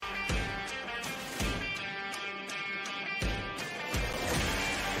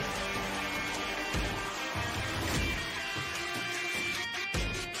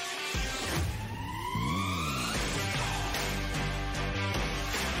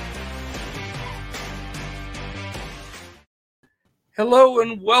Hello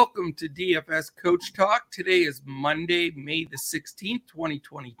and welcome to DFS Coach Talk. Today is Monday, May the 16th,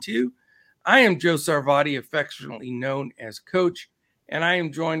 2022. I am Joe Sarvati, affectionately known as Coach, and I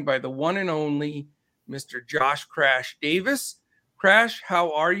am joined by the one and only Mr. Josh Crash Davis. Crash,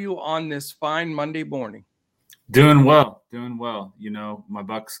 how are you on this fine Monday morning? Doing well. You know, my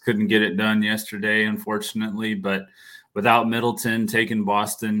Bucks couldn't get it done yesterday, unfortunately, but without Middleton taking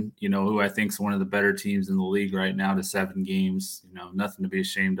Boston, who I think is one of the better teams in the league right now, to 7 games, nothing to be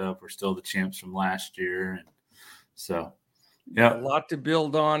ashamed of. We're still the champs from last year. And so, yeah. A lot to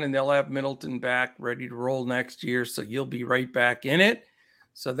build on, and they'll have Middleton back ready to roll next year, so you'll be right back in it.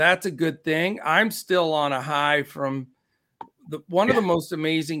 So that's a good thing. I'm still on a high from one of the most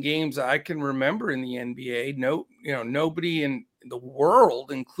amazing games I can remember in the NBA. Nobody in the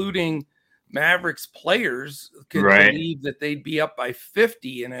world, including Mavericks players, could believe that they'd be up by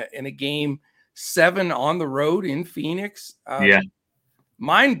 50 in a game 7 on the road in Phoenix.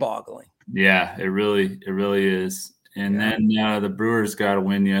 Mind-boggling. Yeah, it really is. And then the Brewers got a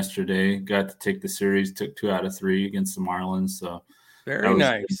win yesterday. Got to take the series. Took 2 out of 3 against the Marlins. So very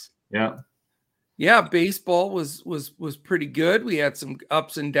nice. Good. Yeah, baseball was pretty good. We had some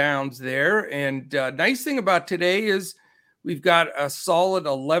ups and downs there. And nice thing about today is we've got a solid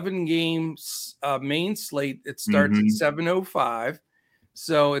 11 games main slate that starts at 7:05.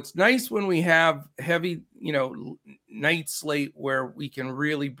 So it's nice when we have heavy, night slate where we can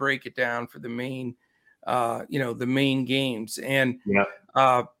really break it down for the main, the main games. And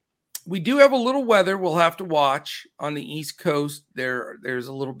we do have a little weather we'll have to watch on the East Coast. There's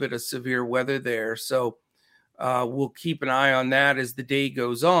a little bit of severe weather there. So we'll keep an eye on that as the day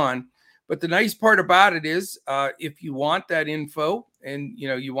goes on. But the nice part about it is if you want that info and,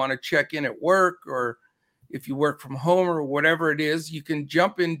 you want to check in at work, or if you work from home or whatever it is, you can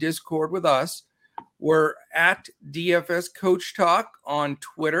jump in Discord with us. We're at DFS Coach Talk on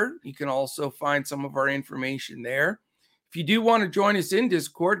Twitter. You can also find some of our information there. If you do want to join us in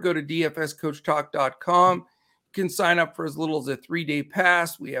Discord, go to dfscoachtalk.com. You can sign up for as little as a 3-day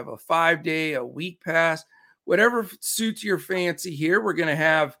pass. We have a 5-day, a week pass, whatever suits your fancy here. We're going to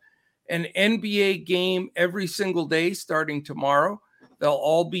have an NBA game every single day starting tomorrow. They'll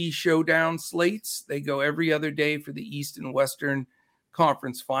all be showdown slates. They go every other day for the East and Western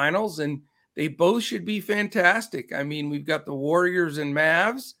Conference Finals, and they both should be fantastic. I mean, we've got the Warriors and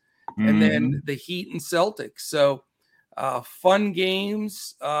Mavs, and then the Heat and Celtics. So fun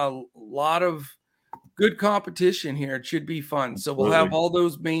games, a lot of good competition here. It should be fun. So we'll have all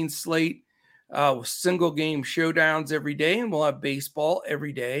those main slate single game showdowns every day, and we'll have baseball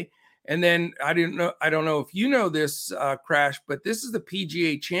every day. And then I don't know if you know this, Crash, but this is the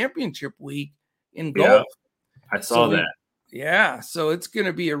PGA Championship week in golf. I saw that. Yeah, so it's going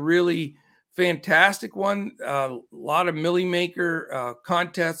to be a really fantastic one. A lot of Millie Maker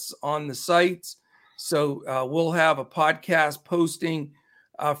contests on the sites. So we'll have a podcast posting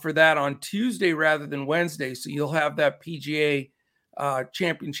for that on Tuesday rather than Wednesday. So you'll have that PGA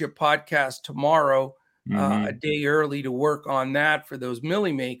Championship podcast tomorrow, a day early, to work on that for those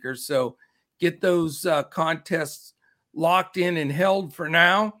Millie Makers. So get those contests locked in and held for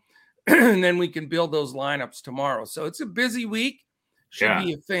now, and then we can build those lineups tomorrow. So it's a busy week. Should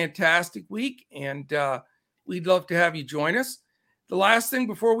be a fantastic week, and we'd love to have you join us. The last thing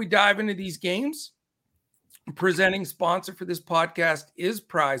before we dive into these games, presenting sponsor for this podcast is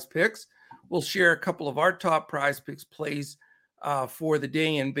Prize Picks. We'll share a couple of our top Prize Picks plays for the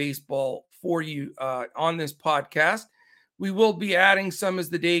day in baseball for you on this podcast. We will be adding some as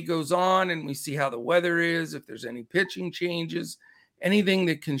the day goes on and we see how the weather is, if there's any pitching changes, anything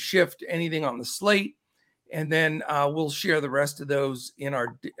that can shift anything on the slate. And then we'll share the rest of those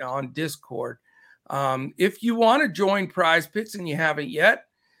on Discord. If you want to join Prize Picks and you haven't yet,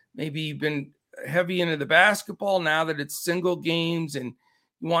 maybe you've been heavy into the basketball now that it's single games and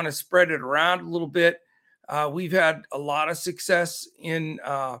you want to spread it around a little bit. We've had a lot of success in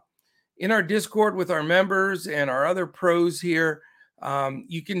our Discord with our members and our other pros here.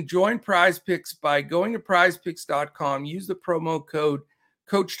 You can join Prize Picks by going to prizepicks.com, use the promo code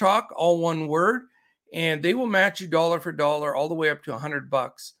Coach Talk, all one word, and they will match you dollar for dollar all the way up to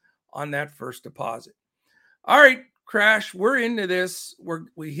 $100 on that first deposit. All right, Crash, we're into this.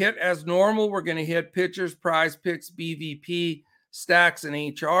 We hit as normal. We're going to hit pitchers, Prize Picks, BVP, stacks, and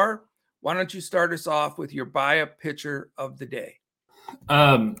HR. Why don't you start us off with your buy-up pitcher of the day?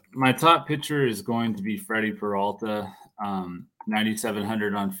 My top pitcher is going to be Freddie Peralta,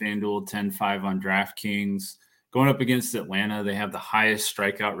 9,700 on FanDuel, 10.5 on DraftKings. Going up against Atlanta, they have the highest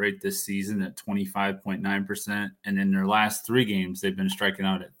strikeout rate this season at 25.9%. And in their last 3 games, they've been striking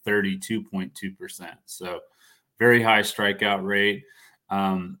out at 32.2%. So very high strikeout rate.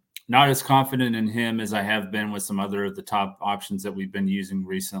 Not as confident in him as I have been with some other of the top options that we've been using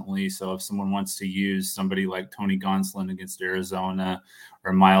recently. So if someone wants to use somebody like Tony Gonsolin against Arizona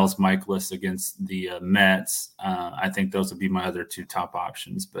or Miles Michaelis against the Mets, I think those would be my other two top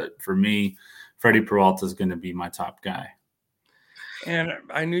options. But for me, Freddie Peralta is going to be my top guy. And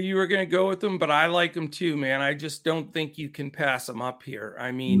I knew you were going to go with him, but I like him too, man. I just don't think you can pass him up here.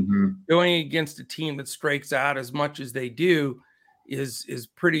 I mean, going against a team that strikes out as much as they do is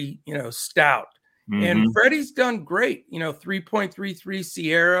pretty, stout. And Freddie's done great. 3.33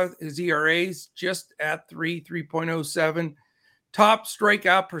 Sierra, his ERA's just at 3.07. Top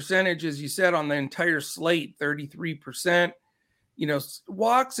strikeout percentage, as you said, on the entire slate, 33%.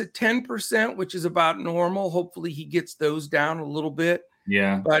 Walks at 10%, which is about normal. Hopefully he gets those down a little bit.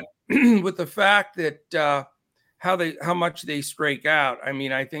 Yeah. But with the fact that how much they strike out, I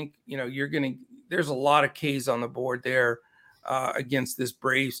mean, I think, there's a lot of Ks on the board there against this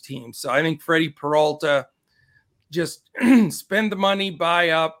Braves team. So I think Freddie Peralta, just spend the money, buy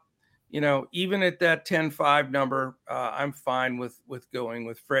up, even at that 10-5 number, I'm fine with going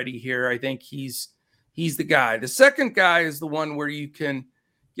with Freddie here. I think he's the guy. The second guy is the one where you can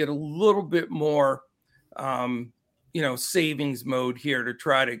get a little bit more, savings mode here to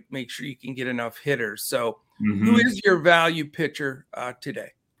try to make sure you can get enough hitters. So who is your value pitcher today?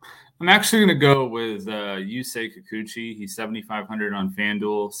 I'm actually going to go with Yusei Kikuchi. He's 7,500 on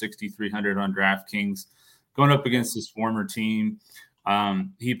FanDuel, 6,300 on DraftKings, going up against his former team.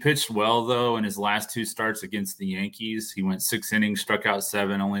 He pitched well, though, in his last two starts against the Yankees. He went 6 innings, struck out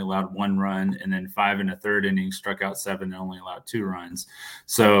 7, only allowed 1 run, and then 5 1/3 innings, struck out 7, and only allowed 2 runs.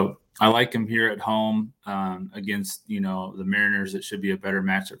 So I like him here at home against, the Mariners. It should be a better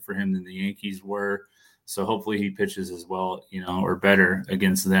matchup for him than the Yankees were. So hopefully he pitches as well, or better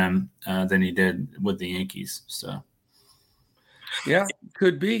against them than he did with the Yankees. So, yeah,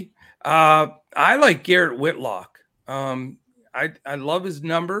 could be. I like Garrett Whitlock. I love his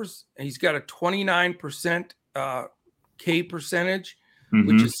numbers. He's got a 29% K percentage,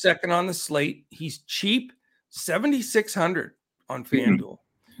 which is second on the slate. He's cheap, 7,600 on FanDuel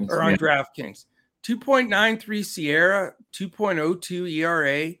or on DraftKings. 2.93 Sierra, 2.02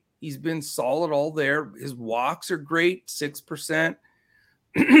 ERA. He's been solid all there. His walks are great, 6%.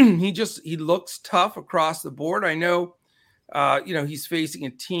 He looks tough across the board. I know, he's facing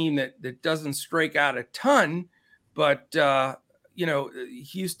a team that doesn't strike out a ton, but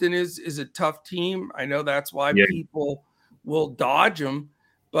Houston is a tough team. I know that's why people will dodge him,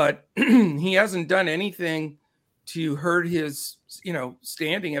 but he hasn't done anything to hurt his,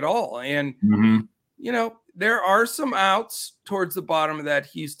 standing at all. And, there are some outs towards the bottom of that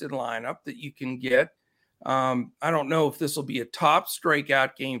Houston lineup that you can get. I don't know if this will be a top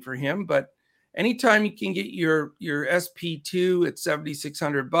strikeout game for him, but anytime you can get your SP2 at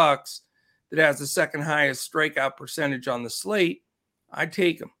 $7,600 that has the second highest strikeout percentage on the slate, I'd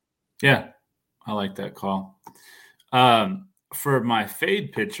take him. Yeah, I like that call. For my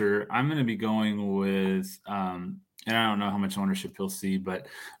fade pitcher, I'm going to be going with, and I don't know how much ownership he'll see, but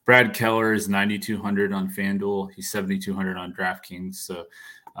Brad Keller is 9,200 on FanDuel. He's 7,200 on DraftKings, so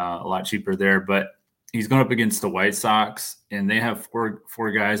a lot cheaper there. But he's going up against the White Sox, and they have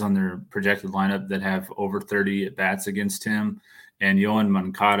four guys on their projected lineup that have over 30 at-bats against him. And Yoan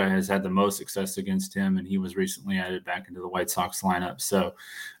Moncada has had the most success against him, and he was recently added back into the White Sox lineup. So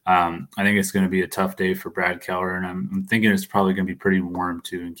I think it's going to be a tough day for Brad Keller, and I'm thinking it's probably going to be pretty warm,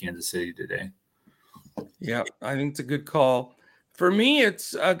 too, in Kansas City today. Yeah, I think it's a good call. For me,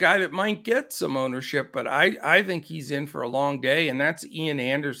 it's a guy that might get some ownership, but I think he's in for a long day, and that's Ian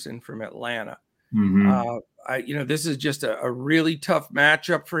Anderson from Atlanta. This is just a really tough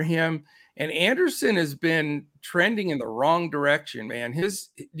matchup for him. And Anderson has been trending in the wrong direction, man. His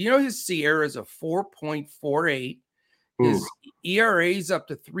Sierra is a 4.48. His ERA is up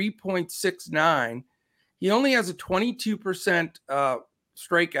to 3.69. He only has a 22%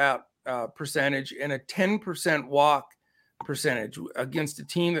 strikeout percentage and a 10% walk percentage against a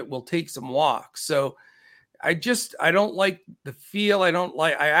team that will take some walks. So I don't like the feel. I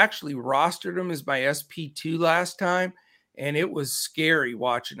actually rostered him as my SP2 last time, and it was scary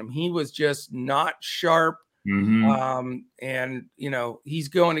watching him. He was just not sharp. And he's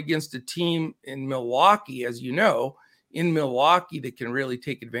going against a team in Milwaukee, as you know, that can really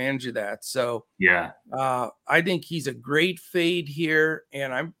take advantage of that. So I think he's a great fade here,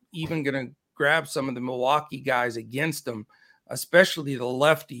 and I'm even going to grab some of the Milwaukee guys against him, especially the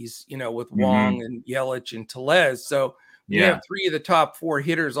lefties, with Wong and Yelich and Tellez. So we have 3 of the top 4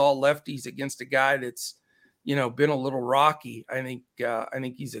 hitters, all lefties, against a guy that's, been a little rocky. I think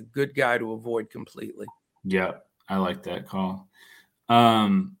he's a good guy to avoid completely. Yeah, I like that call.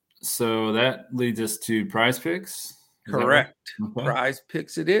 So that leads us to Prize Picks. Correct. Okay. Prize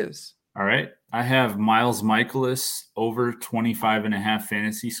Picks it is. All right. I have Miles Michaelis over 25.5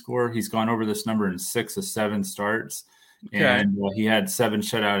 fantasy score. He's gone over this number in 6 of 7 starts. Okay. And he had 7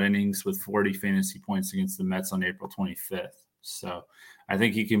 shutout innings with 40 fantasy points against the Mets on April 25th. So I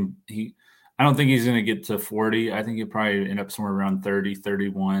think I don't think he's going to get to 40. I think he'll probably end up somewhere around 30,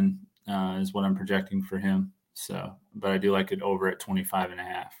 31 is what I'm projecting for him. So, but I do like it over at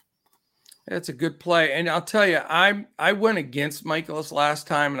 25.5. That's a good play. And I'll tell you, I went against Michaelis last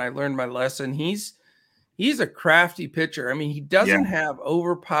time and I learned my lesson. He's a crafty pitcher. I mean, he doesn't have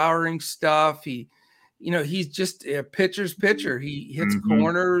overpowering stuff. He's just a pitcher's pitcher. He hits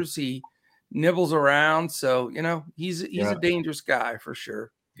corners, he nibbles around. So, he's a dangerous guy for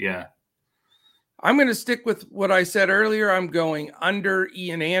sure. Yeah. I'm going to stick with what I said earlier. I'm going under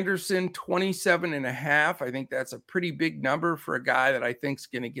Ian Anderson, 27.5. I think that's a pretty big number for a guy that I think is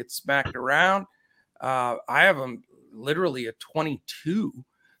going to get smacked around. I have him literally at 22.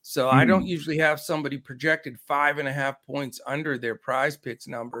 So I don't usually have somebody projected 5.5 points under their Prize Picks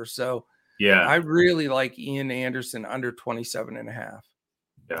number. So I really like Ian Anderson under 27.5.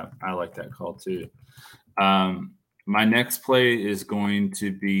 Yeah, I like that call too. My next play is going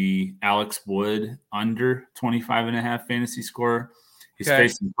to be Alex Wood under 25.5 fantasy score. He's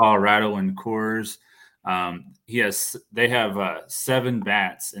facing Colorado and Coors. They have 7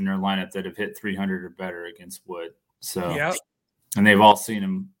 bats in their lineup that have hit 300 or better against Wood. So, and they've all seen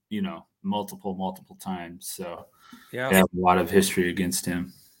him, multiple times. So they have a lot of history against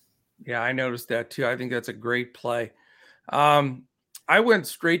him. Yeah, I noticed that too. I think that's a great play. I went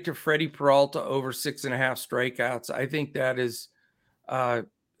straight to Freddie Peralta over 6.5 strikeouts. I think that is a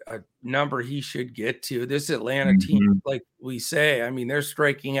number he should get to. This Atlanta team, like we say, I mean, they're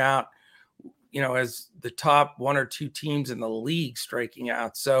striking out, as the top 1 or 2 teams in the league striking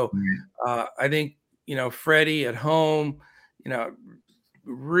out. So I think, Freddie at home,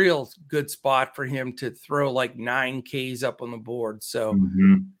 real good spot for him to throw like 9 Ks up on the board. So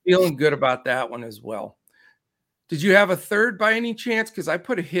feeling good about that one as well. Did you have a third by any chance? Because I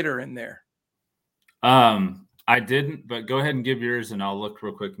put a hitter in there. I didn't, but go ahead and give yours and I'll look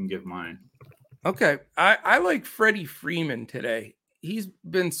real quick and give mine. Okay. I like Freddie Freeman today. He's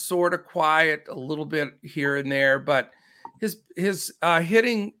been sort of quiet a little bit here and there, but his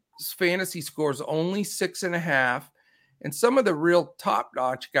hitting fantasy scores only 6.5. And some of the real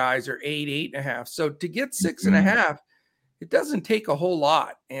top-notch guys are 8, 8.5. So to get 6.5, it doesn't take a whole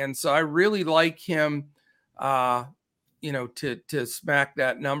lot. And so I really like him to smack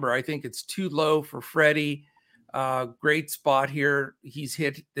that number. I think it's too low for Freddie. Great spot here. He's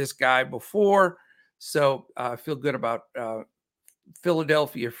hit this guy before. So I feel good about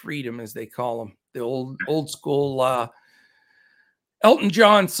Philadelphia Freedom, as they call him, the old school Elton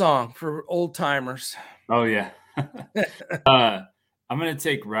John song for old timers. Oh yeah. I'm going to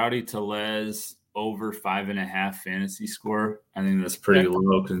take Rowdy Tellez over 5.5 fantasy score. I think that's pretty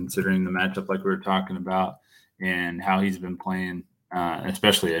low considering the matchup like we were talking about and how he's been playing,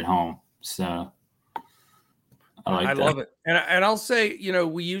 especially at home. So I love it. And I'll say,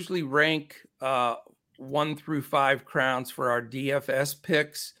 we usually rank 1 through 5 crowns for our DFS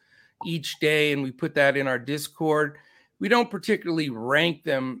picks each day, and we put that in our Discord. We don't particularly rank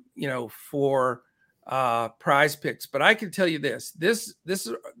them, for Prize Picks, but I can tell you this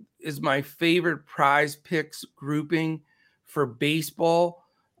is my favorite Prize Picks grouping for baseball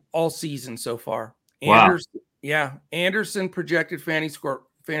all season so far. Wow. Anderson projected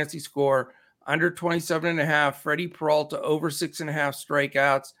fantasy score under 27.5, Freddie Peralta over 6.5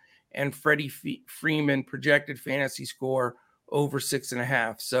 strikeouts, and Freddie Freeman projected fantasy score over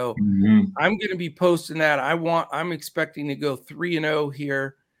 6.5. So I'm going to be posting that. I'm expecting to go 3-0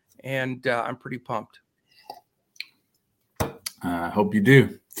 here, and I'm pretty pumped. I hope you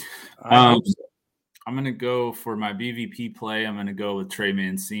do. I'm going to go for my BVP play. I'm going to go with Trey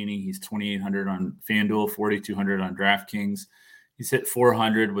Mancini. He's 2,800 on FanDuel, 4,200 on DraftKings. He's hit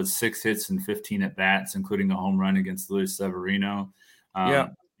 400 with 6 hits and 15 at bats, including a home run against Luis Severino.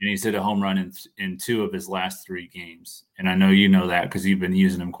 And he's hit a home run in 2 of his last 3 games. And I know you know that because you've been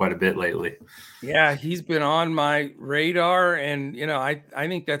using him quite a bit lately. Yeah, he's been on my radar. And, I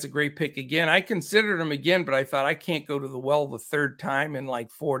think that's a great pick again. I considered him again, but I thought I can't go to the well the third time in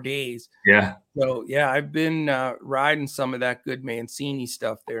like 4 days. Yeah. So, I've been riding some of that good Mancini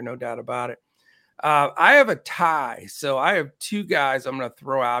stuff there, no doubt about it. I have a tie. So I have 2 guys I'm going to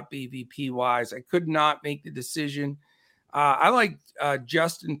throw out BVP-wise. I could not make the decision. I like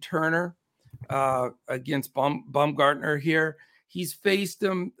Justin Turner against Bumgarner here. He's faced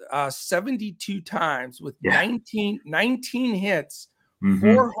him 72 times with Yeah. 19 hits,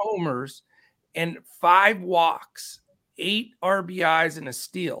 4 homers, and 5 walks, 8 RBIs, and a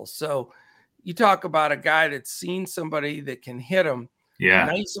steal. So you talk about a guy that's seen somebody that can hit him. Yeah.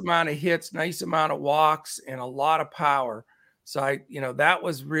 Nice amount of hits, nice amount of walks, and a lot of power. So that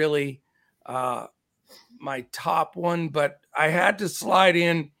was really my top one, but I had to slide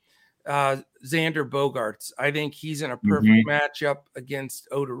in Xander Bogaerts. I think he's in a perfect matchup against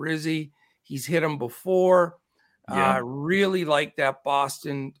Odorizzi. He's hit him before. I really like that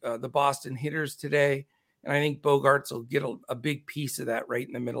the Boston hitters today. And I think Bogaerts will get a big piece of that right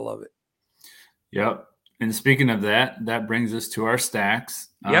in the middle of it. Yep. And speaking of that, that brings us to our stacks.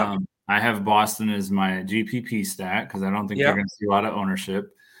 Yep. I have Boston as my GPP stack because I don't think they're going to see a lot of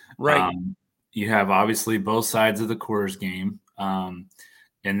ownership. Right. You have obviously both sides of the Coors game.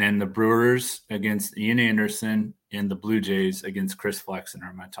 And then the Brewers against Ian Anderson and the Blue Jays against Chris Flexen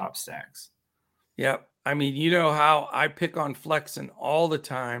are my top stacks. Yep. I mean, you know how I pick on Flexen all the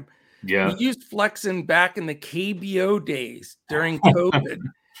time. Yeah. We used Flexen back in the KBO days during COVID.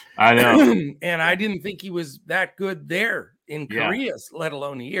 I know. And I didn't think he was that good there in Korea, let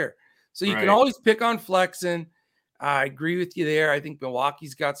alone here. So you can Right. always pick on Flexen. I agree with you there. I think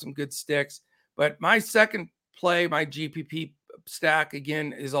Milwaukee's got some good sticks. But my second play, my GPP stack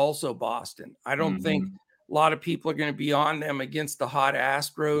again, is also Boston. I don't think a lot of people are going to be on them against the hot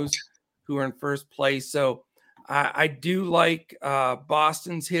Astros who are in first place. So I do like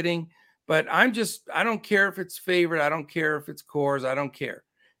Boston's hitting, but I don't care if it's favorite. I don't care if it's Coors. I don't care.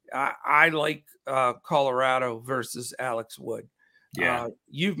 I like Colorado versus Alex Wood. Yeah.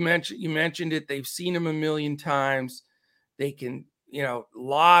 You mentioned it. They've seen him a million times. They can, a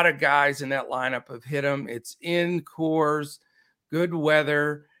lot of guys in that lineup have hit him. It's in Coors, good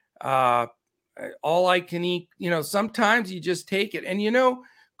weather. All I can eat, sometimes you just take it. And,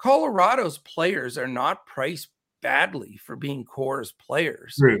 Colorado's players are not priced badly for being Coors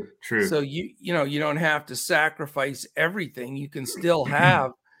players. True. So you don't have to sacrifice everything. You can still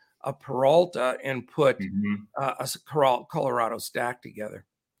have a Peralta and put a Colorado stack together.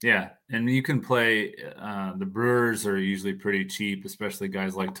 Yeah, and you can play the Brewers are usually pretty cheap, especially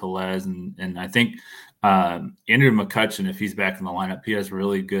guys like Tellez and I think Andrew McCutchen, if he's back in the lineup, he has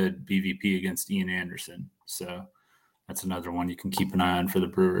really good BVP against Ian Anderson. So that's another one you can keep an eye on for the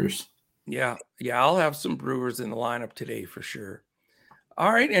Brewers. Yeah, I'll have some Brewers in the lineup today for sure.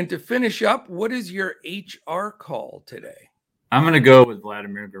 All right, and to finish up, what is your HR call today? I'm going to go with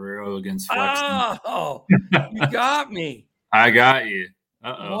Vladimir Guerrero against Flexen. Oh, you got me. I got you.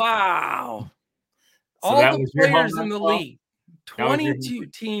 Uh-oh. Wow. So all the players in the league, 22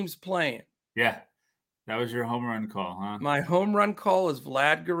 teams playing. Yeah, that was your home run call, huh? My home run call is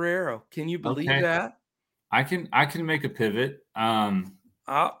Vlad Guerrero. Can you believe that? I can make a pivot. All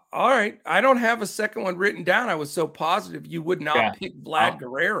right. I don't have a second one written down. I was so positive you would not pick Vlad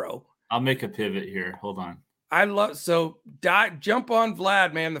Guerrero. I'll make a pivot here. Hold on. Jump on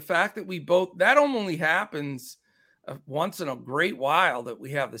Vlad, man. The fact that that only happens once in a great while that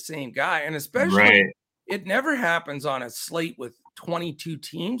we have the same guy. And especially it never happens on a slate with 22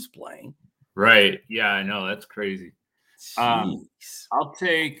 teams playing. Right. Yeah, I know. That's crazy. Jeez. I'll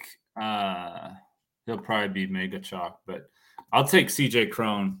take he'll probably be mega chalk, but I'll take CJ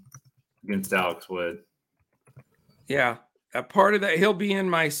Cron against Alex Wood. Yeah. A part of that, he'll be in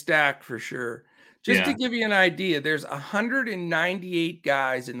my stack for sure. Just to give you an idea, there's 198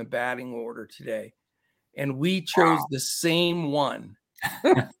 guys in the batting order today, and we chose the same one.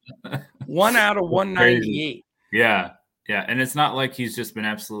 1 out of 198. Yeah. Yeah. And it's not like he's just been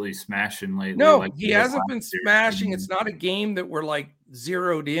absolutely smashing lately. No, he hasn't been smashing. It's not a game that we're like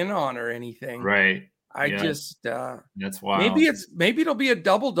zeroed in on or anything. Right. That's wild. Maybe it'll be a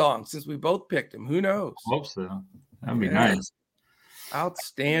double dong since we both picked him. Who knows? I hope so. That'd be nice.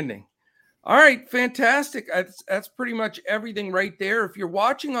 Outstanding. All right, fantastic. That's pretty much everything right there. If you're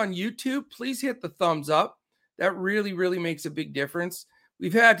watching on YouTube, please hit the thumbs up. That really, really makes a big difference.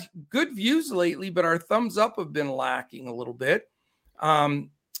 We've had good views lately, but our thumbs up have been lacking a little bit.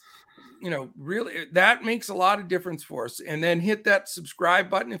 Really, that makes a lot of difference for us. And then hit that subscribe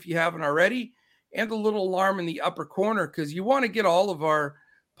button if you haven't already, and the little alarm in the upper corner, because you want to get all of our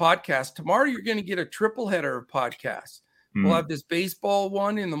podcasts. Tomorrow, you're going to get a triple header of podcasts. We'll have this baseball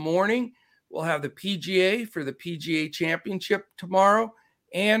one in the morning. We'll have the PGA for the PGA Championship tomorrow.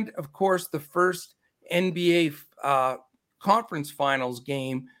 And, of course, the first NBA conference finals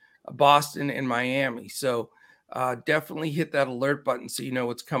game, Boston and Miami. So definitely hit that alert button so you know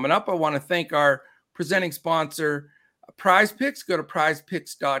what's coming up. I want to thank our presenting sponsor, Prize Picks. Go to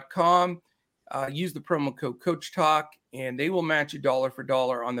prizepicks.com. use the promo code Coach Talk, and they will match you dollar for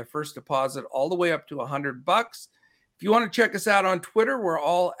dollar on their first deposit, all the way up to $100. If you want to check us out on Twitter, we're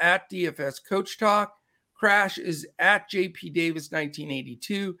all at DFS Coach Talk. Crash is at JP Davis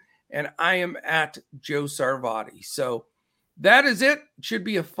 1982, and I am at Joe Sarvati. So that is it. It should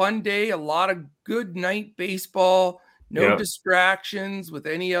be a fun day. A lot of good night baseball. No distractions with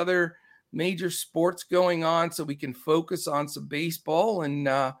any other major sports going on, so we can focus on some baseball and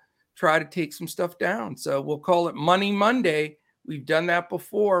try to take some stuff down. So we'll call it Money Monday. We've done that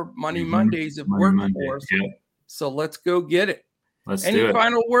before. Money Mondays have worked for us. So let's go get it. Any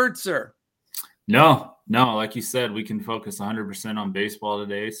final words, sir? No. Like you said, we can focus 100% on baseball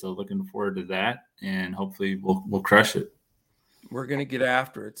today. So looking forward to that, and hopefully we'll crush it. We're going to get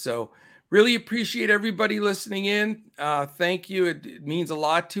after it. So really appreciate everybody listening in. Thank you. It means a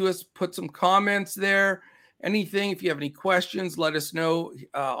lot to us. Put some comments there. Anything, if you have any questions, let us know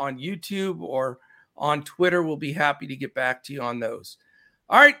on YouTube or on Twitter. We'll be happy to get back to you on those.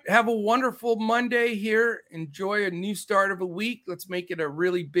 All right. Have a wonderful Monday here. Enjoy a new start of a week. Let's make it a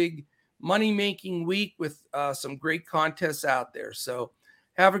really big money-making week with some great contests out there. So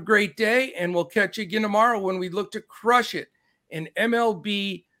have a great day, and we'll catch you again tomorrow when we look to crush it in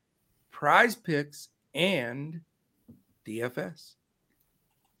MLB, Prize Picks, and DFS.